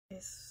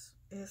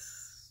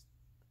is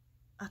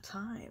a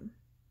time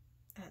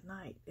at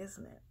night,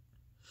 isn't it?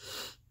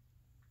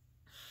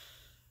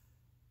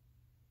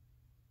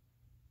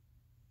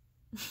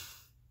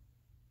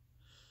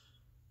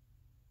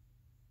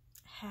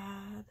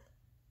 Had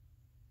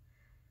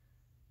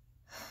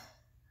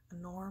a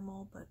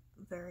normal but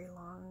very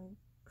long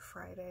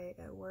Friday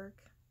at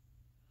work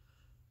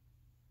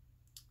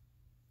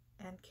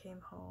and came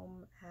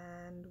home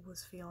and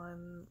was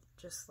feeling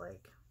just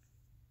like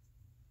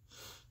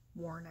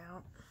worn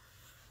out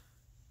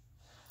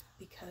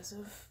because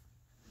of,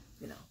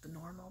 you know, the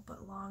normal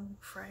but long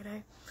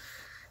Friday.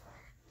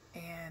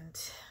 And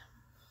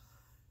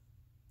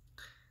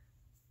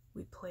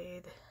we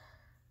played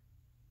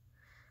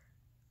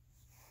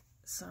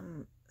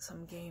some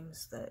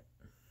games that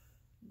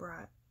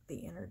brought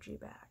the energy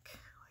back,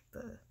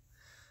 like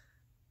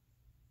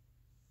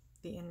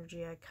the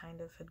energy I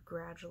kind of had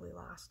gradually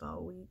lost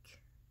all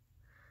week.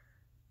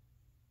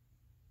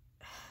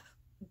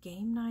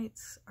 Game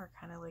nights are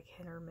kind of like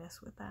hit or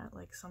miss with that.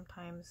 Like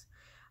sometimes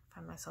I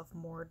find myself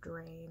more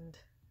drained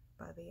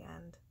by the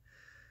end,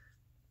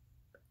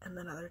 and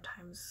then other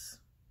times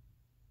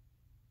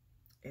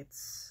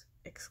it's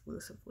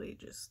exclusively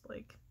just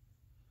like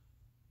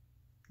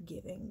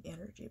giving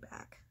energy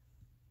back.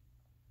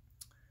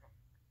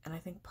 And I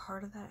think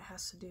part of that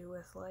has to do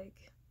with like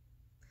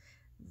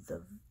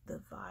the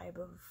vibe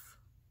of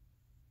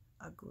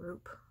a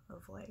group,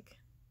 of like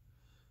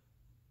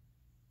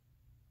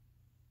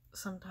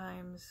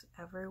sometimes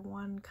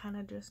everyone kind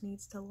of just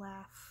needs to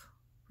laugh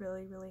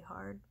really, really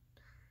hard,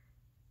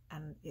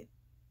 and it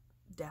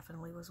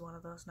definitely was one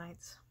of those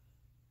nights.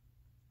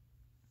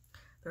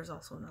 There's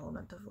also an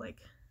element of like,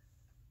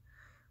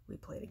 we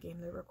played a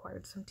game that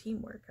required some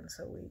teamwork, and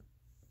so we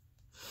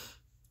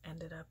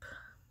ended up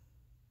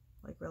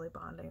like really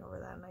bonding over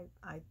that, and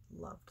I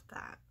loved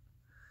that.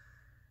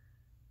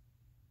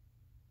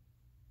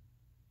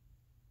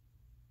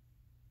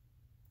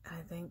 And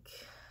I think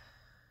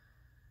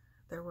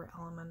there were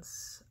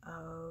elements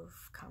of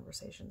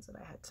conversations that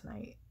I had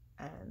tonight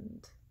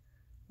and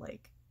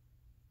like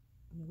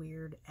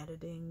weird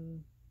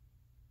editing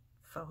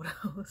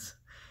photos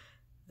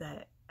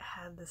that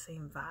had the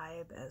same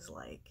vibe as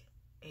like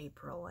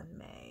April and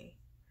May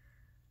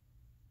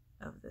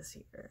of this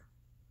year.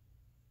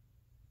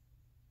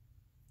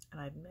 And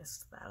I'd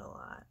missed that a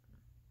lot.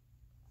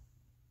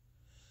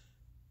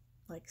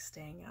 Like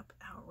staying up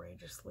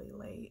outrageously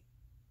late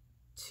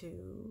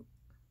to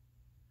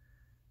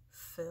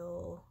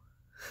fill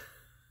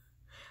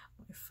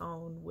my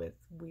phone with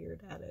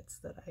weird edits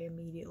that I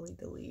immediately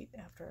delete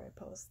after I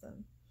post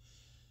them.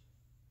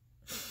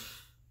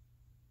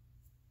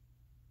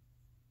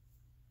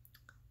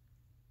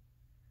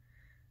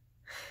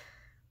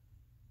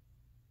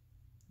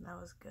 That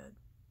was good.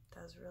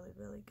 That was really,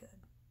 really good.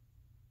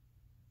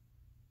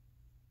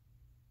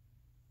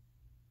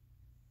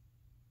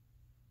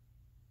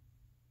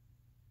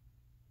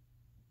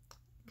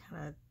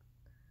 Kind of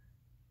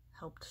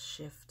helped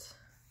shift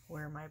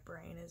where my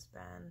brain has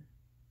been,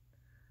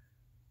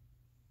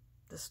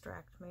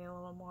 distract me a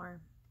little more,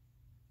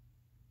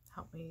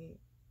 help me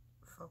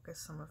focus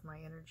some of my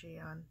energy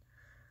on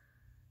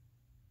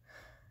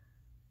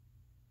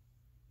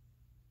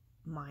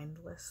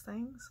mindless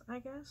things, I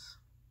guess,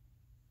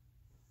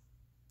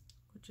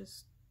 which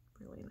is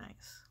really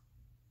nice.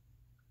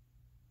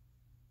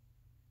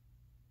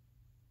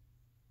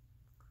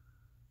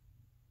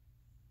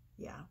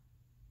 Yeah.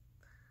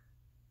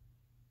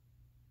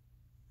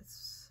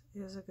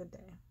 It was a good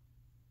day.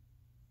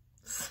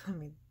 I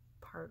mean,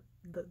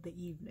 the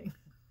evening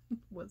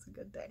was a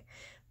good day.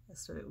 The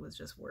rest of it was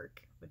just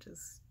work, which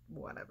is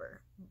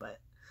whatever, but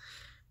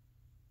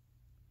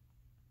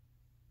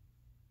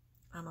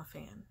I'm a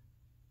fan.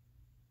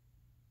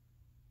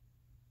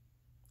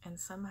 And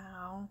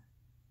somehow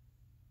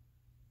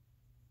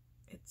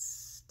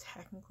it's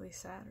technically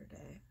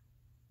Saturday.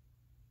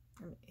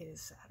 I mean, it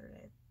is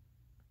Saturday.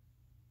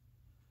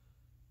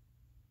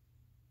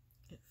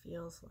 It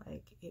feels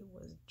like it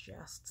was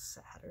just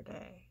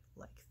Saturday,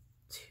 like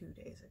 2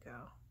 days ago.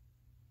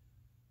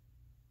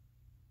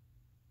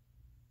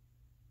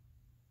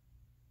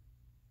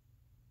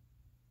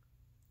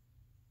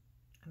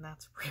 And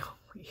that's real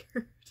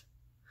weird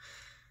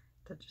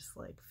to just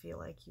like feel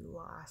like you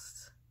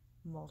lost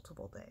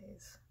multiple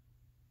days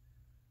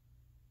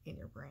in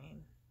your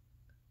brain.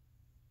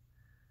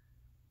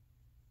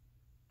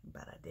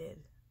 But I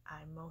did.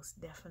 I most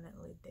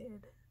definitely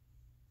did.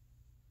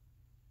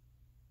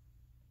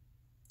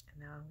 And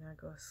now I'm gonna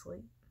go to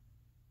sleep.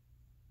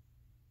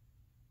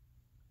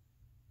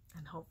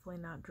 And hopefully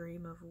not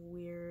dream of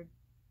weird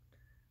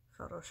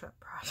Photoshop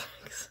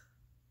projects.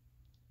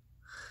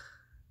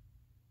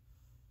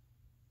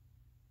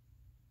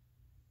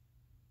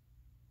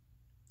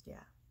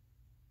 Yeah.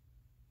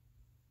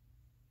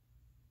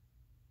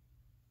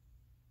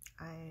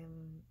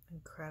 I'm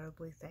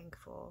incredibly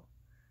thankful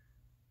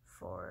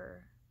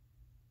for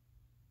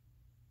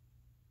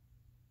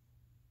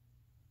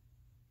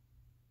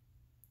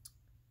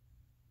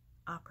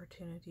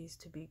opportunities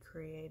to be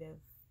creative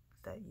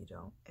that you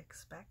don't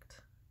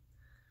expect,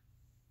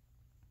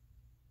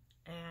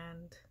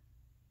 and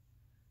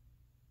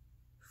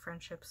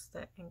friendships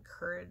that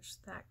encourage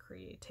that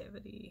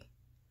creativity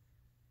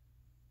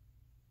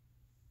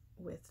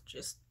with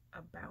just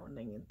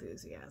abounding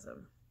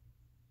enthusiasm.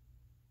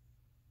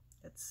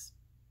 It's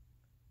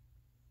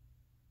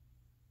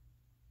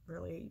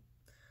really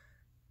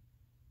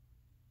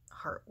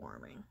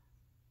heartwarming.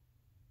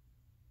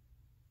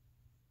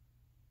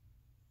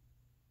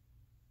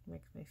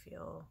 Makes me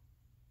feel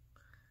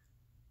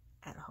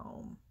at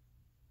home,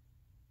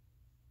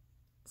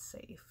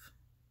 safe.